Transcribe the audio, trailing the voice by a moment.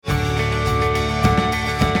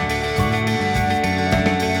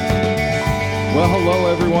Well, hello,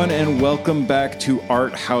 everyone, and welcome back to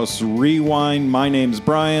Art House Rewind. My name's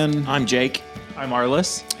Brian. I'm Jake. I'm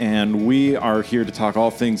Arlis. And we are here to talk all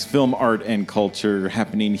things film, art, and culture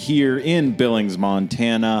happening here in Billings,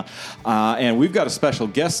 Montana. And we've got a special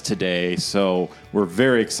guest today, so we're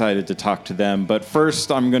very excited to talk to them. But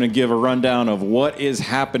first, I'm going to give a rundown of what is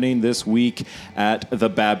happening this week at the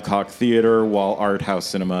Babcock Theater while Art House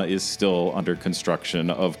Cinema is still under construction,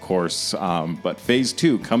 of course. But Phase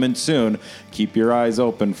 2 coming soon. Keep your eyes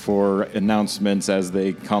open for announcements as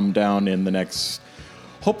they come down in the next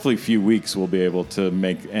hopefully few weeks. We'll be able to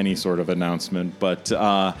make any sort of announcement. But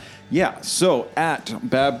so at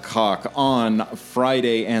Babcock on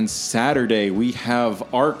Friday and Saturday, we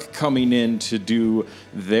have ARC coming in to do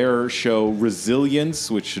their show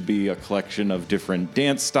Resilience, which should be a collection of different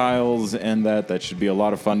dance styles, and that should be a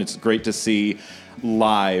lot of fun. It's great to see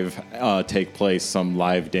live take place, some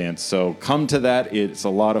live dance. So come to that. It's a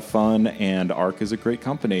lot of fun, and ARC is a great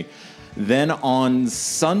company. Then on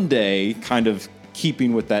Sunday, kind of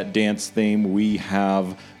keeping with that dance theme, we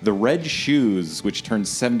have the Red Shoes, which turns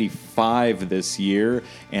 75 this year,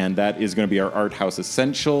 and that is going to be our Art House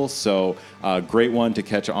Essential. So a great one to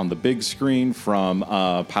catch on the big screen from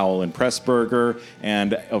Powell and Pressburger.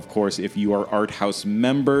 And of course, if you are Art House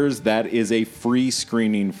members, that is a free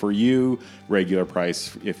screening for you, regular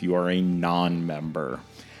price if you are a non-member.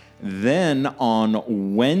 Then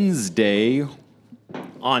on Wednesday...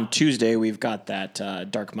 On Tuesday, we've got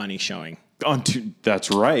that Dark Money showing. That's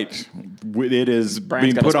right. It is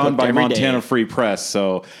Brian's being put on by Montana day. Free Press,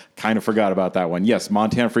 so kind of forgot about that one. Yes,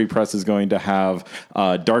 Montana Free Press is going to have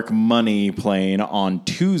Dark Money playing on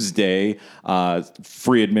Tuesday,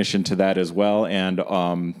 free admission to that as well,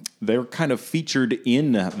 and they're kind of featured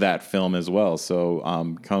in that film as well,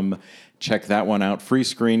 so come check that one out. Free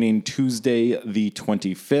screening Tuesday the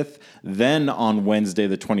 25th. Then on Wednesday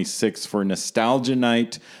the 26th for Nostalgia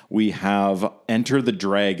Night, we have Enter the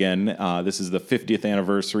Dragon. This is the 50th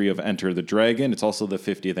anniversary of Enter the Dragon. It's also the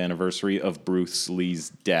 50th anniversary of Bruce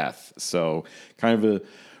Lee's death. So kind of a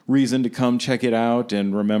reason to come check it out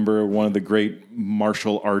and remember one of the great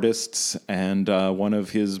martial artists and one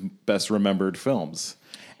of his best remembered films.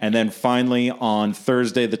 And then finally, on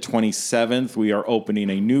Thursday, the 27th, we are opening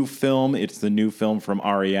a new film. It's the new film from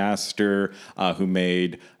Ari Aster, who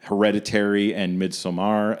made Hereditary and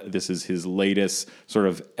Midsommar. This is his latest sort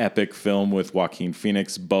of epic film with Joaquin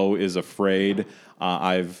Phoenix, Beau is Afraid.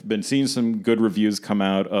 I've been seeing some good reviews come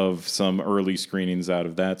out of some early screenings out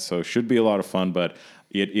of that, so should be a lot of fun, but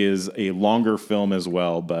it is a longer film as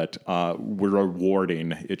well, but we're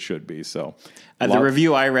rewarding, it should be. So, the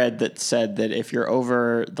review I read that said that if you're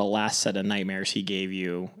over the last set of nightmares he gave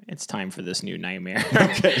you, it's time for this new nightmare.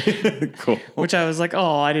 Okay, cool. Which I was like,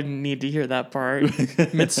 oh, I didn't need to hear that part.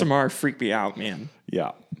 Midsommar freaked me out, man.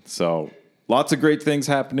 Yeah, so lots of great things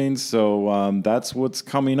happening. So that's what's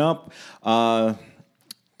coming up.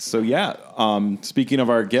 Speaking of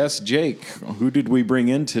our guest, Jake, who did we bring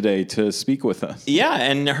in today to speak with us? Yeah,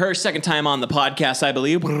 and her second time on the podcast, I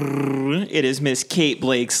believe. It is Miss Kate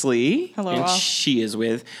Blakeslee. Hello, and all. she is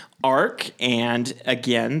with ARC, and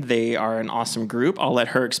again, they are an awesome group. I'll let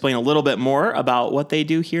her explain a little bit more about what they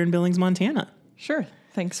do here in Billings, Montana. Sure.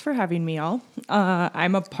 Thanks for having me all.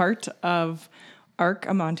 I'm a part of ARC,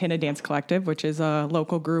 a Montana Dance Collective, which is a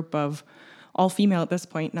local group of all female at this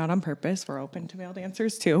point, not on purpose. We're open to male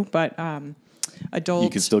dancers too, but adult. You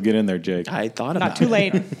can still get in there, Jake. I thought about it. Not too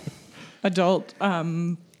late. Adult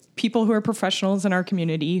people who are professionals in our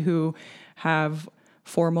community who have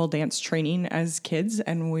formal dance training as kids,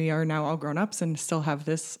 and we are now all grown-ups and still have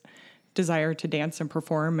this desire to dance and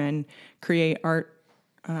perform and create art,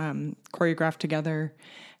 choreograph together.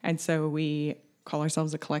 And so we call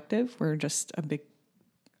ourselves a collective. We're just a big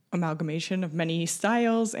amalgamation of many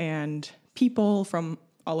styles and people from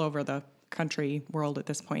all over the country, world at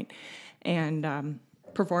this point, and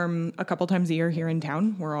perform a couple times a year here in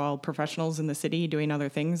town. We're all professionals in the city doing other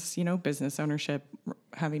things, business ownership,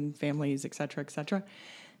 having families, et cetera,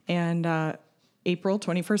 and April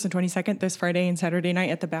 21st and 22nd, this Friday and Saturday night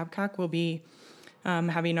at the Babcock, we'll be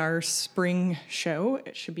having our spring show.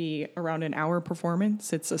 It should be around an hour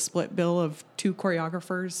performance. It's a split bill of 2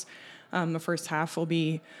 choreographers. The first half will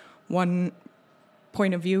be one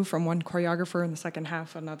point of view from one choreographer, and the second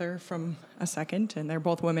half another from a second. And they're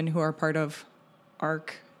both women who are part of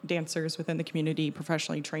ARC, dancers within the community,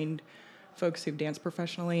 professionally trained folks who've danced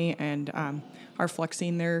professionally and are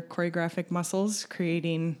flexing their choreographic muscles,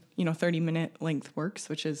 creating 30-minute length works,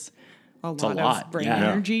 which is a lot of brain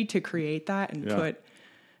energy to create that and put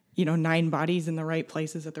 9 bodies in the right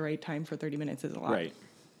places at the right time for 30 minutes is a lot. Right.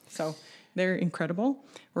 So they're incredible.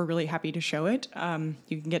 We're really happy to show it.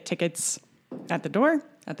 You can get tickets at the door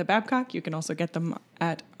at the Babcock. You can also get them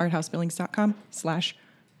at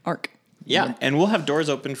arthousebillings.com/arc. Yeah, and we'll have doors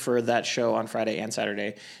open for that show on Friday and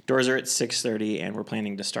Saturday. Doors are at 6:30, and we're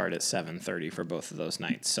planning to start at 7:30 for both of those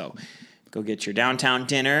nights. So go get your downtown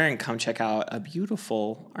dinner and come check out a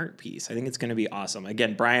beautiful art piece. I think it's going to be awesome.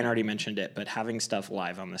 Again, Brian already mentioned it, but having stuff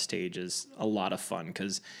live on the stage is a lot of fun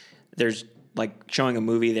because there's like showing a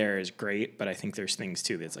movie there is great, but I think there's things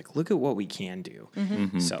too that's like, look at what we can do.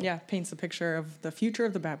 So Yeah, paints a picture of the future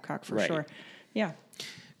of the Babcock for Right. sure. Yeah.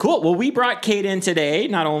 Cool. Well, we brought Kate in today.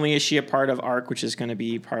 Not only is she a part of ARC, which is going to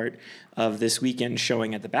be part of this weekend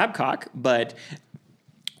showing at the Babcock, but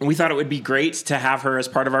we thought it would be great to have her as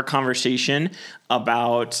part of our conversation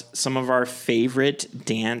about some of our favorite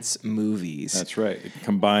dance movies. That's right. It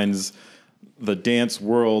combines the dance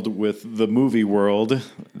world with the movie world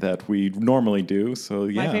that we normally do. So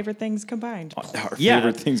yeah, My favorite things combined. our Yeah.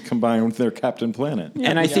 favorite things combined with their Captain Planet.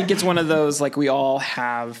 And I think it's one of those, like, we all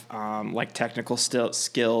have like technical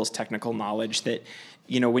skills, technical knowledge that,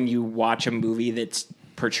 you know, when you watch a movie that's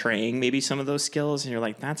portraying maybe some of those skills and you're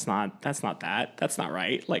like, that's not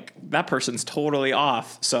right. Like, that person's totally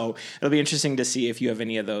off. So it'll be interesting to see if you have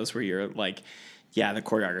any of those where you're like, yeah, the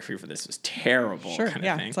choreography for this was terrible. Sure. Kind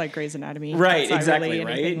Yeah. of thing. It's like Grey's Anatomy. Right, It's not exactly,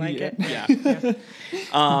 really anything right? like Yeah. it.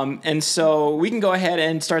 And so we can go ahead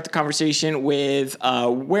and start the conversation with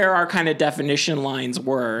where our kind of definition lines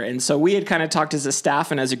were. And so we had kind of talked as a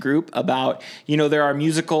staff and as a group about, you know, there are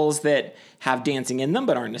musicals that have dancing in them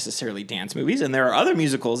but aren't necessarily dance movies. And there are other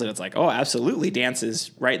musicals that it's like, oh, absolutely, dance is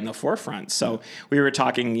right in the forefront. So we were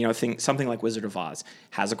talking, you know, something like Wizard of Oz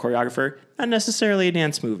has a choreographer, not necessarily a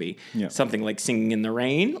dance movie. Yeah. Something like Singing in the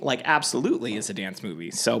Rain, like, absolutely is a dance movie.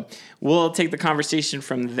 So we'll take the conversation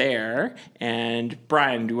from there. And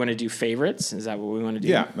Brian, do you want to do favorites? Is that what we want to do?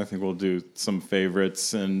 Yeah, I think we'll do some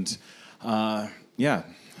favorites and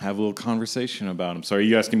have a little conversation about them. So are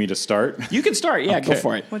you asking me to start? You can start. Yeah, go Okay.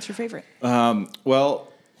 for it. What's your favorite? Well,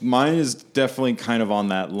 mine is definitely kind of on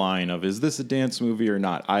that line of, is this a dance movie or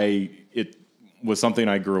not? It was something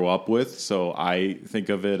I grew up with, so I think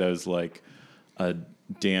of it as like a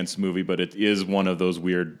dance movie, but it is one of those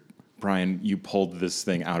weird, Brian, you pulled this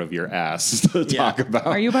thing out of your ass to talk about.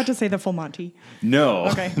 Are you about to say the Full Monty? No.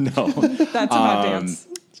 Okay. No. That's about dance.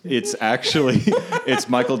 It's actually, it's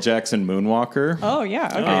Michael Jackson Moonwalker. Oh,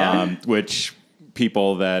 yeah. Okay. Which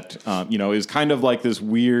people that, is kind of like this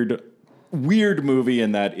weird movie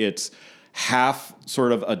in that it's half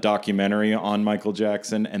sort of a documentary on Michael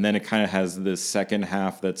Jackson, and then it kind of has this second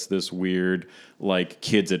half that's this weird, like,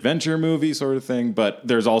 kids adventure movie sort of thing, but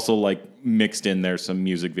there's also, like, mixed in there some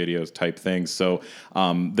music videos type things. So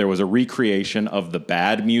there was a recreation of the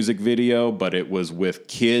Bad music video, but it was with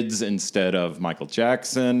kids instead of Michael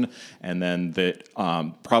Jackson. And then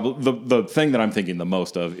probably the thing that I'm thinking the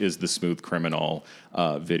most of is the Smooth Criminal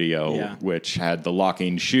video, which had the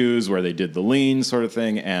locking shoes where they did the lean sort of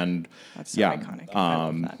thing. And That's so iconic. I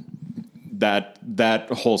love that. that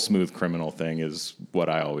whole Smooth Criminal thing is what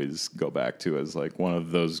I always go back to as like one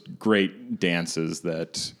of those great dances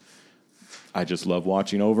that I just love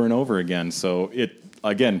watching over and over again. So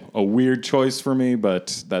again, a weird choice for me,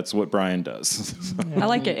 but that's what Brian does. I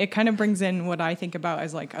like it. It kind of brings in what I think about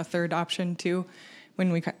as like a third option too,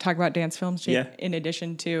 when we talk about dance films, in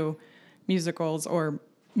addition to musicals or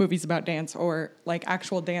movies about dance, or like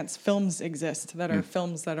actual dance films exist that are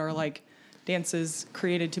films that are like dances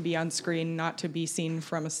created to be on screen, not to be seen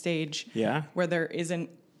from a stage. Yeah. Where there isn't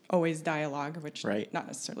always dialogue, which not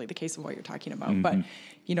necessarily the case of what you're talking about, but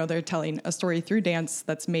they're telling a story through dance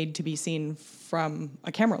that's made to be seen from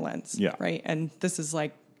a camera lens. Yeah. Right. And this is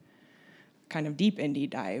like kind of deep indie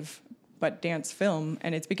dive, but dance film,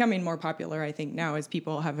 and it's becoming more popular, I think, now as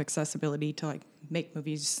people have accessibility to like make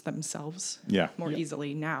movies themselves more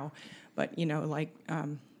easily now. But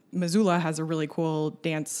Missoula has a really cool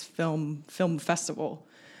dance film festival.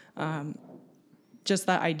 Just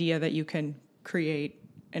that idea that you can create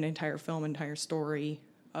an entire film, entire story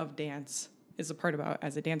of dance is a part about,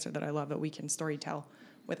 as a dancer, that I love, that we can story tell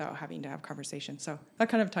without having to have conversation. So that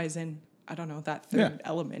kind of ties in, I don't know, that third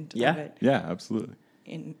element of it. Yeah, absolutely.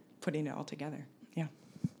 In putting it all together. Yeah.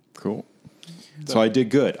 Cool. So I did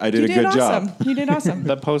good. I did a good awesome. job. You did awesome.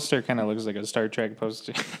 The poster kind of looks like a Star Trek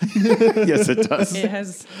poster. Yes, it does. It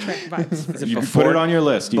has Trek vibes. Is it You put it on your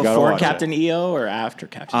list. You got to before watch Captain EO or after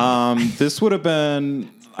Captain EO? This would have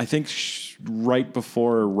been, I think, right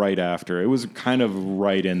before or right after. It was kind of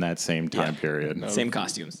right in that same time period. Same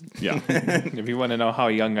costumes. Yeah. If you want to know how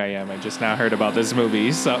young I am, I just now heard about this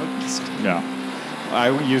movie. So Yeah. I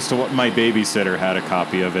used to, my babysitter had a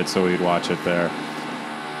copy of it, so we'd watch it there.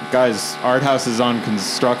 Guys, Art House is on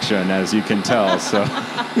construction, as you can tell, so.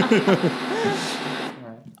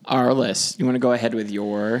 Arlis, you want to go ahead with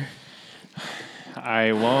your...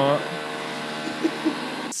 I won't.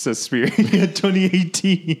 Suspiria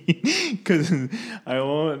 2018 because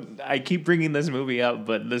I keep bringing this movie up,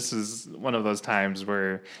 but this is one of those times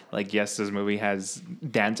where, like, yes, this movie has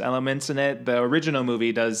dance elements in it. The original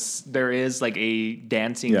movie there is like a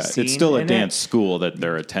dancing scene. It's still a in dance it. school that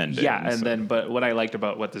they're attending. But what I liked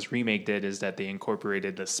about what this remake did is that they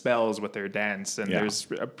incorporated the spells with their dance, and there's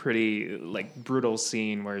a pretty like brutal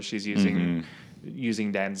scene where she's using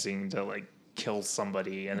dancing to like kill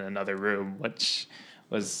somebody in another room, which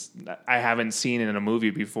I haven't seen in a movie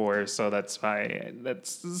before, so that's why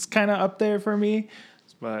that's kind of up there for me.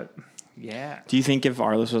 But yeah, Do you think if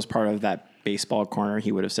Arlis was part of that baseball corner,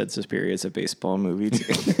 he would have said Suspiria is a baseball movie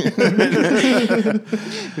too?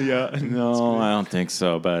 yeah, No, I don't think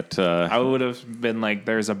so. But I would have been like,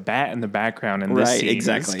 "There's a bat in the background in this Right, scene."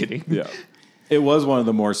 exactly. Just kidding. yeah, it was one of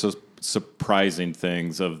the more surprising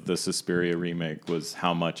things of the Suspiria remake was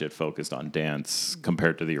how much it focused on dance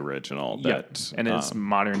compared to the original. And it's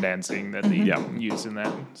modern dancing that they use in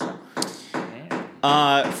that.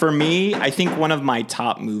 So. For me, I think one of my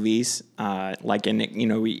top movies, I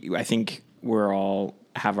think we're all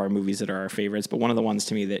have our movies that are our favorites, but one of the ones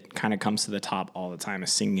to me that kind of comes to the top all the time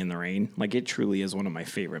is Singing in the Rain. Like, it truly is one of my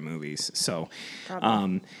favorite movies. So,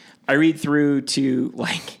 I read through to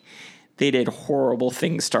like, they did horrible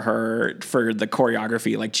things to her for the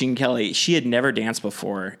choreography. Like, Gene Kelly, she had never danced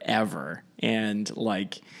before, ever. And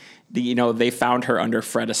like, they found her under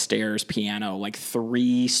Fred Astaire's piano, like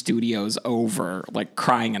 3 studios over, like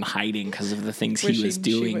crying and hiding because of the things he was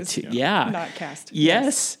doing. Not cast.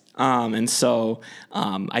 Yes. And so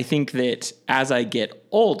I think that as I get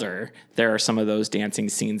older, there are some of those dancing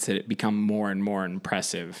scenes that become more and more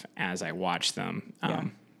impressive as I watch them.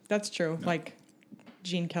 That's true. Yeah. Like,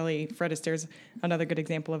 Gene Kelly, Fred Astaire's another good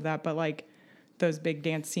example of that. But like those big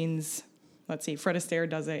dance scenes, let's see, Fred Astaire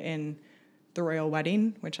does it in The Royal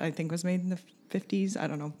Wedding, which I think was made in the 50s. I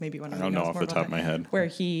don't know, maybe one of them. I don't know off the top of my head. Where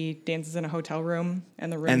he dances in a hotel room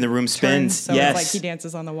and the room spins. Turns, so yes. Like he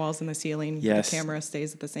dances on the walls and the ceiling. Yes. The camera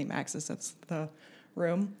stays at the same axis as the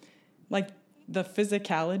room. Like, the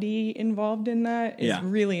physicality involved in that is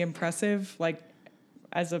really impressive. Like,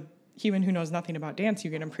 as a human who knows nothing about dance, you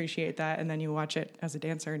can appreciate that, and then you watch it as a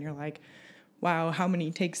dancer and you're like, wow, how many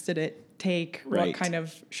takes did it take? Right. What kind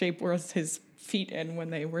of shape was his feet in when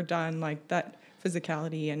they were done? Like, that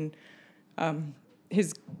physicality and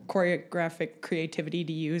his choreographic creativity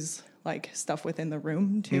to use like stuff within the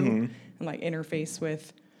room too, and like interface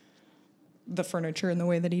with the furniture in the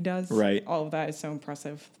way that he does. Right. All of that is so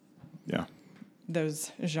impressive. Yeah.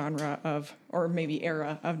 Those genre of, or maybe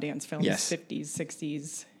era of dance films, Yes. 50s,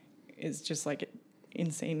 60s, is just like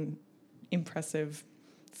insane, impressive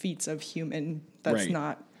feats of human that's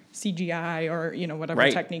not CGI or, whatever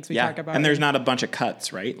techniques we talk about. And there's not a bunch of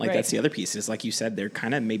cuts, right? Like, that's the other piece is, like you said, they're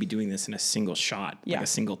kind of maybe doing this in a single shot, like a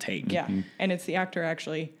single take. Yeah. And it's the actor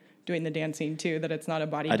actually doing the dancing too, that it's not a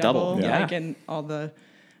body double. Like in all the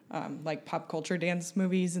like pop culture dance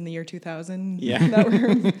movies in the year 2000 Yeah. that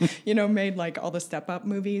were, made, like all the Step Up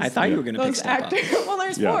movies. I thought you were going to pick Those Step Up. Well,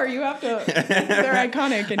 there's 4. You have to, they're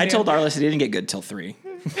iconic. And I told Arlis it didn't get good till 3.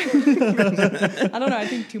 I don't know. I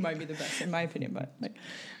think 2 might be the best in my opinion, but like,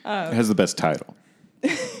 It has the best title.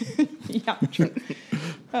 yeah, true.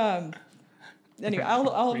 Anyway,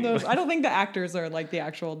 all of those. I don't think the actors are like the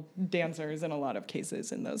actual dancers in a lot of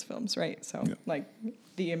cases in those films, right? So, like,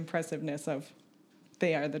 the impressiveness of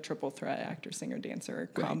they are the triple threat actor, singer, dancer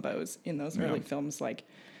combos in those early films. Like,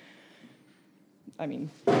 I mean,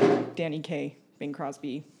 Danny Kaye, Bing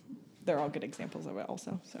Crosby, they're all good examples of it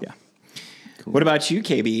also. So. Yeah. Cool. What about you,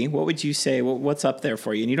 KB? What would you say? What's up there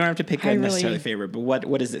for you? And you don't have to pick a necessarily favorite, but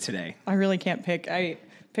what is it today? I really can't pick. I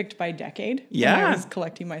picked by decade. Yeah. When I was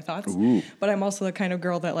collecting my thoughts. Ooh. But I'm also the kind of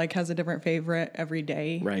girl that like has a different favorite every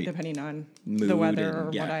day, right, depending on mood the weather or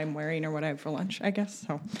what I'm wearing or what I have for lunch, I guess.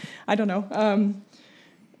 So I don't know.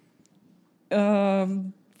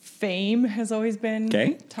 Fame has always been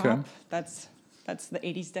top. Okay. That's the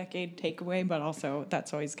 80s decade takeaway, but also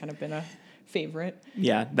that's always kind of been a favorite.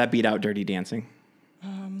 Yeah, that beat out Dirty Dancing.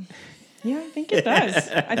 Yeah, I think it does.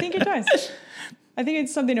 I think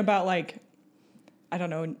it's something about like, I don't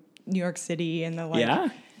know, New York City and the like. Yeah.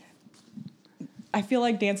 I feel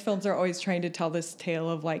like dance films are always trying to tell this tale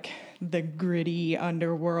of like the gritty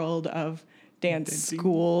underworld of dance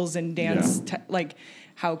schools and dance, like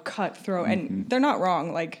how cutthroat, and they're not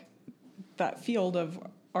wrong. Like, that field of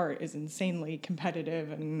art is insanely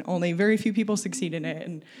competitive and only very few people succeed in it.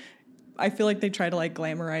 And I feel like they try to like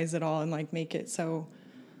glamorize it all and like make it so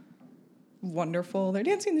wonderful. They're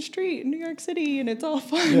dancing in the street in New York City, and it's all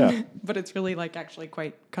fun. Yeah. But it's really like actually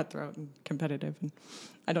quite cutthroat and competitive. And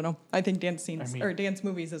I don't know. I think dance scenes or dance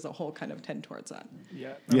movies as a whole kind of tend towards that.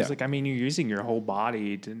 Yeah. I was like, I mean, you're using your whole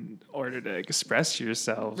body in order to express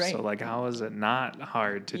yourself. Right. So like, how is it not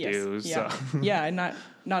hard to do? Yeah. So Yeah, and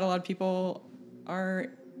not a lot of people are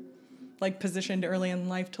like positioned early in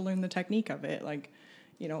life to learn the technique of it. Like,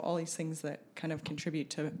 you know, all these things that kind of contribute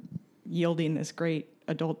to yielding this great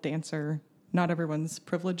adult dancer. Not everyone's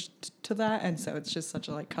privileged to that, and so it's just such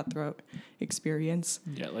a like cutthroat experience.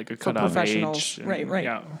 yeah, like a For cutoff professionals. age. and- Right.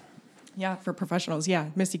 Yeah. Yeah, for professionals. Yeah,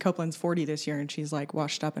 Misty Copeland's 40 this year, and she's like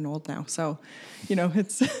washed up and old now. So, you know,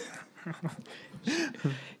 it's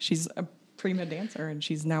she's a prima dancer, and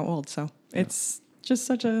she's now old. So it's just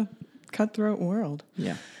such a cutthroat world.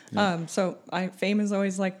 Yeah. So fame is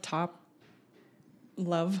always like top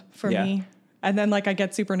love for Yeah. me. And then like I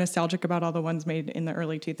get super nostalgic about all the ones made in the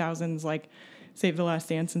early 2000s, like Save the Last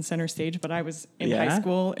Dance and Center Stage. But I was in high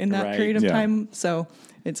school in that Right. period of Yeah. time, so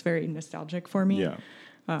it's very nostalgic for me.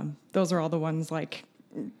 Yeah. Those are all the ones like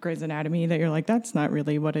Grey's Anatomy that you're like, that's not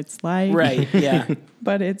really what it's like, Right. Yeah.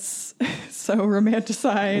 But it's so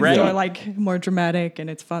romanticized Right. or like more dramatic, and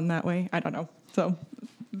it's fun that way. I don't know. So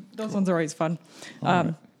those ones are always fun.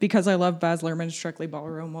 Because I love Baz Luhrmann's Strictly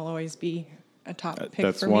Ballroom will always be a top pick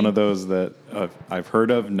That's for one me. of those that I've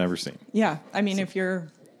heard of, never seen. Yeah, I mean, if you're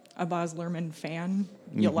a Baz Luhrmann fan,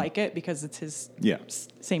 you'll like it because it's his Yeah.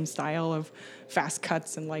 same style of fast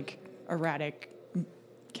cuts and like erratic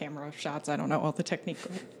camera shots. I don't know all the technical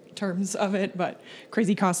terms of it, but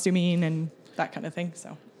crazy costuming and that kind of thing.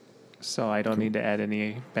 So I don't need to add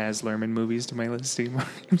any Baz Luhrmann movies to my list anymore.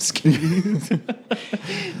 I'm just kidding.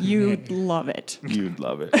 You'd love it. You'd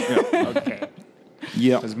love it. Yeah. Okay.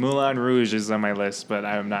 Yeah. Because Moulin Rouge is on my list, but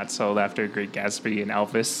I'm not sold after Great Gatsby and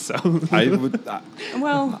Elvis. So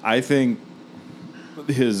Well, I think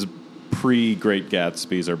his pre-Great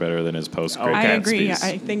Gatsby's are better than his post-Great I Gatsby's. agree.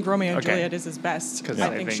 I think Romeo and Okay. Juliet is his best. because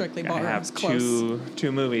I think Strictly I Ballroom have is close.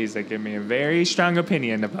 two movies that give me a very strong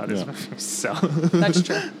opinion about his movies. So That's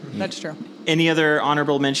true. That's true. Any other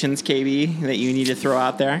honorable mentions, KB, that you need to throw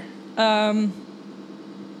out there?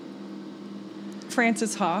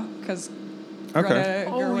 Frances Ha, because Okay. Greta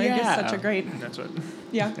Oh, Gerwig yeah. is such a great. that's what.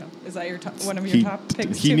 Yeah. Is that your one of your He, top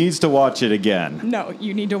picks? he too? needs to watch it again. No,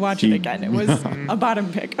 you need to watch He- it again. It was a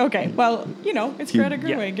bottom pick. Okay, well, you know, it's Greta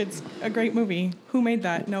Gerwig. It's a great movie. Who made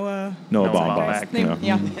that? Noah. No Noah Baumbach. Baumbach. Name?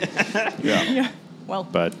 Yeah. Yeah. Yeah. Yeah. Well,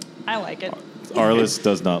 But I like it. Arlis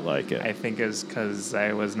does not like it. I think is because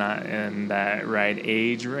I was not in that right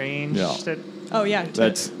age range. Yeah. That, Oh yeah.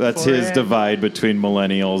 That's for his it. divide between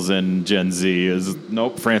millennials and Gen Z. Is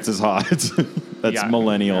nope, Frances Ha. That's yeah.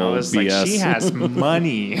 millennial I was BS. like, she has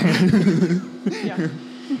money. Yeah.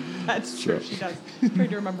 That's true. She does. I'm trying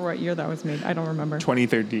to remember what year that was made. I don't remember.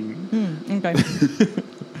 2013. Okay.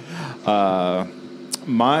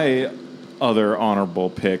 My other honorable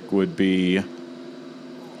pick would be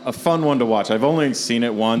a fun one to watch. I've only seen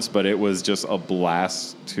it once, but it was just a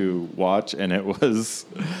blast to watch. And it was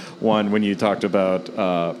one when you talked about,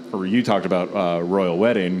 Royal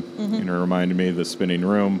Wedding. Mm-hmm. You know, reminded me of The Spinning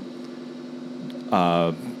Room.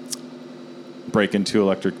 Break Into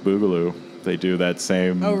Electric Boogaloo. They do that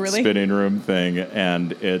same Oh, really? spinning room thing,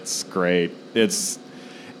 and it's great. It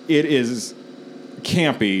is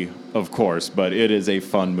campy, of course, but it is a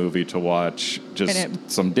fun movie to watch. Just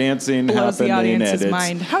And some dancing blows the happening. audience's and it's,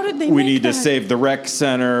 mind. How did they We make need to that? save the rec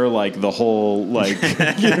center, like the whole, like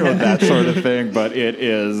that sort of thing. But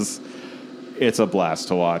it's a blast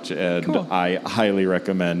to watch, and Cool. I highly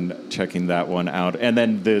recommend checking that one out. And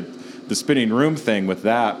then the spinning room thing with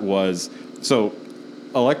that was so.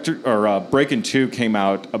 Breaking 2 came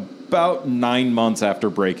out about 9 months after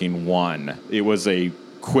Breaking 1. It was a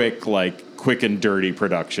quick and dirty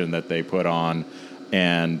production that they put on,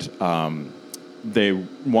 and they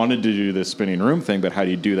wanted to do this spinning room thing, but how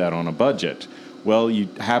do you do that on a budget? Well, you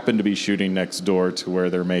happen to be shooting next door to where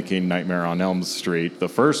they're making Nightmare on Elm Street, the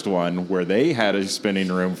first one, where they had a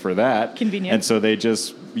spinning room for that. Convenient. And so they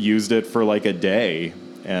just used it for like a day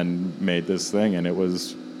and made this thing, and it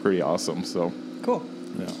was pretty awesome. So, Cool.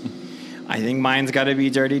 yeah. I think mine's got to be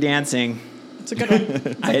Dirty Dancing. It's a good one. It's a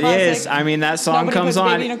It classic. is. I mean, that song Nobody comes puts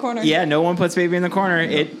on. Baby in a corner. Yeah, no one puts baby in the corner.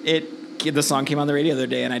 It the song came on the radio the other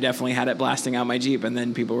day, and I definitely had it blasting out my Jeep, and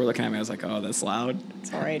then people were looking at me. I was like, "Oh, that's loud."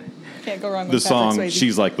 It's all right. Can't go wrong with The song Patrick Swayze.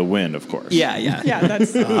 "She's Like the Wind," of course. Yeah. Yeah,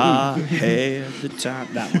 that's Hey, the time.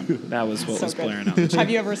 That one. That was what so was good. blaring out. Have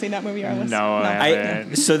you ever seen that movie, Arlis? No, I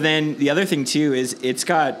haven't. So then the other thing too is it's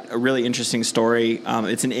got a really interesting story.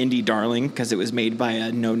 It's an indie darling because it was made by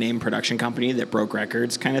a no-name production company that broke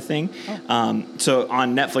records, kind of thing. So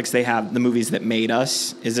on Netflix they have The Movies That Made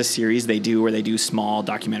Us is a series they do where they do small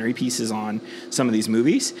documentary pieces on some of these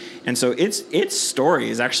movies, and so its story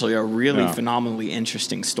is actually a really phenomenally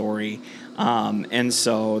interesting story. And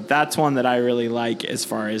so that's one that I really like as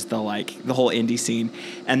far as the whole indie scene.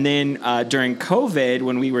 And then during COVID,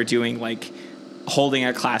 when we were doing holding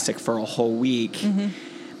a classic for a whole week,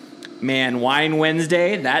 man, Wine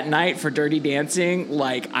Wednesday, that night for Dirty Dancing,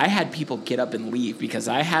 I had people get up and leave because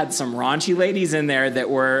I had some raunchy ladies in there that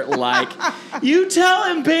were like, "You tell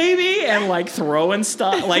him, baby," and throwing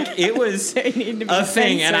stuff. It was a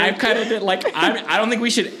thing. And I kind of did I don't think we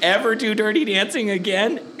should ever do Dirty Dancing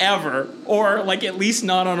again, ever. Or at least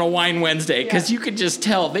not on a Wine Wednesday, because you could just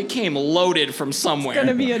tell they came loaded from somewhere. It's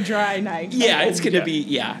going to be a dry night. Yeah, it's going to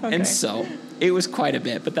be, Okay. And so it was quite a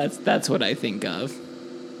bit, but that's what I think of.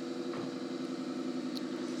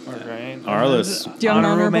 All right. Arlis. Do you have an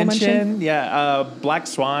honorable mention? Yeah, Black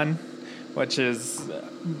Swan, which is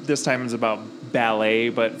this time is about ballet,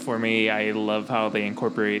 but for me, I love how they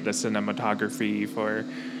incorporate the cinematography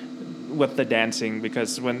with the dancing,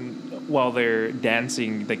 because while they're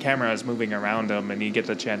dancing, the camera is moving around them, and you get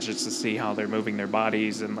the chance just to see how they're moving their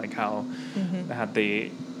bodies and how had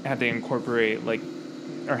they incorporate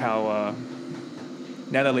how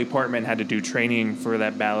Natalie Portman had to do training for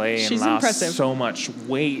that ballet. She's and lost impressive. so much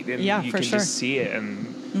weight, and you for can sure. just see it, and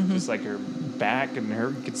just her back and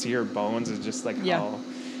you could see her bones, and just how,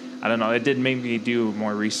 I don't know, it did make me do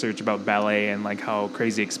more research about ballet and how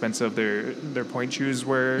crazy expensive their point shoes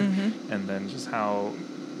were, and then just how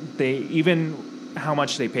how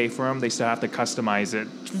much they pay for them, they still have to customize it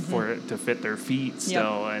for it to fit their feet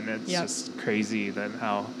still, and it's just crazy that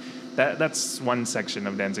how. That's one section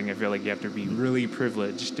of dancing I feel like you have to be really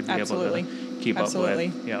privileged to be able to keep up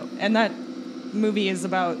with. Yeah. And that movie is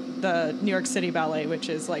about the New York City Ballet, which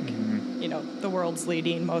is the world's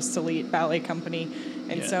leading, most elite ballet company.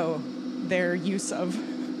 And so their use of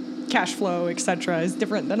cash flow, etc., is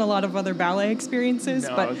different than a lot of other ballet experiences.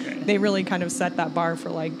 They really kind of set that bar for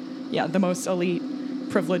the most elite,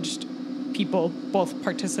 privileged people both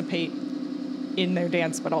participate in their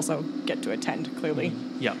dance, but also get to attend, clearly.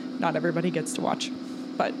 Yeah. Not everybody gets to watch.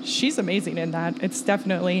 But she's amazing in that. It's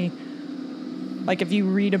definitely, if you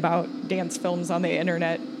read about dance films on the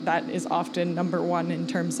internet, that is often number one in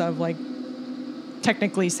terms of,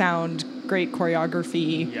 technically sound, great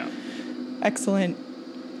choreography, excellent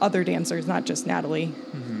other dancers, not just Natalie.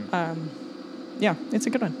 It's a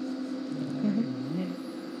good one.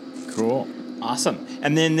 Cool. Awesome.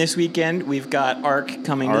 And then this weekend, we've got ARC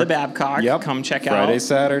coming to the Babcock. Yep. Come check out. Friday,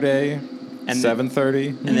 Saturday, And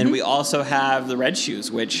 7:30. And then we also have the Red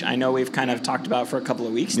Shoes, which I know we've kind of talked about for a couple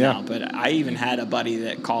of weeks now. But I even had a buddy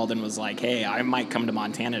that called and was like, "Hey, I might come to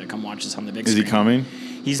Montana to come watch this on the big screen." Is he coming?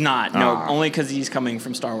 He's not. No, only because he's coming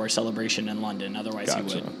from Star Wars Celebration in London. Otherwise, he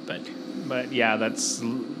would. But yeah, that's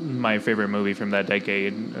my favorite movie from that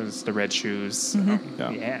decade is The Red Shoes.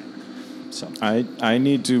 Yeah. So I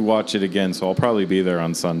need to watch it again, so I'll probably be there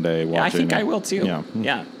on Sunday watching I think it. I will too.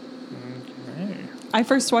 Yeah. I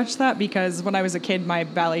first watched that because when I was a kid, my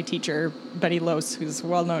ballet teacher, Betty Lose, who's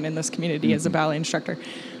well known in this community as a ballet instructor,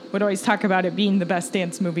 would always talk about it being the best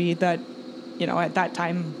dance movie that, at that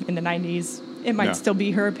time in the 90s, it might still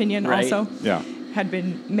be her opinion also, had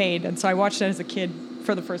been made. And so I watched it as a kid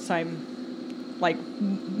for the first time,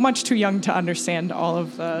 much too young to understand all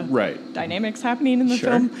of the dynamics happening in the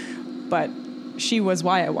film. But she was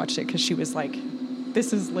why I watched it, because she was like,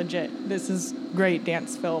 this is legit. This is great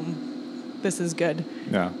dance film. This is good.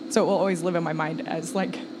 Yeah. So it will always live in my mind as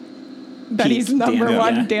Betty's number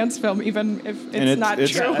one dance film, even if it's not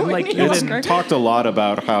true. It talked a lot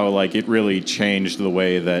about how it really changed the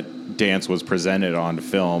way that dance was presented on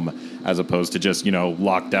film, as opposed to just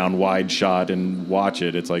lock down wide shot and watch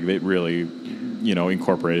it. It's it really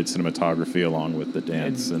incorporated cinematography along with the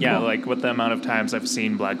dance. And with the amount of times I've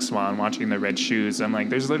seen Black Swan, watching The Red Shoes, I'm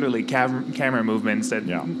there's literally camera movements that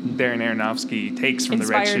Darren Aronofsky takes from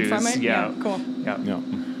Inspired The Red Shoes. From it? Yeah, cool. Yeah.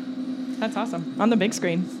 That's awesome. On the big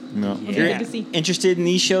screen. No. If you're interested in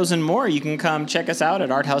these shows and more, you can come check us out at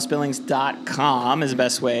arthousebillings.com is the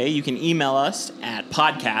best way. You can email us at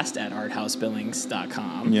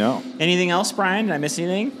podcast@arthousebillings.com. Yeah. Anything else, Brian? Did I miss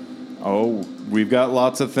anything? Oh, we've got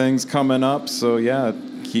lots of things coming up, so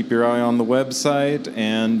keep your eye on the website.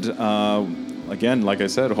 And again, like I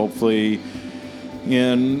said, hopefully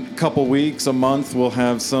in a couple weeks, a month, we'll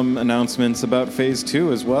have some announcements about Phase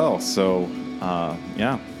 2 as well. So,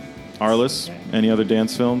 yeah. Arlis, any other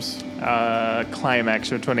dance films? Climax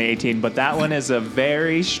from 2018, but that one is a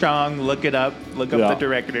very strong. Look it up. Look up the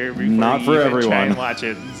director before Not you for even everyone. try and watch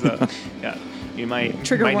it. So, yeah, you might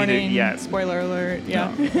Trigger might warning. Need to, Spoiler alert. Yeah.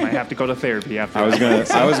 might have to go to therapy after. I was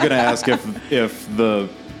gonna ask if the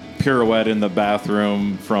pirouette in the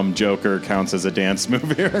bathroom from Joker counts as a dance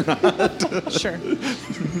movie or not. Sure.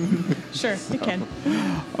 Sure, it can.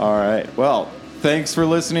 All right. Well, thanks for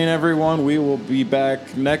listening, everyone. We will be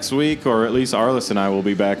back next week, or at least Arlis and I will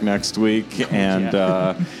be back next week. And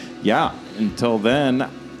yeah, until then,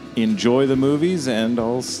 enjoy the movies, and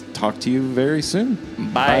I'll talk to you very soon.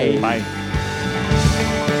 Bye. Bye.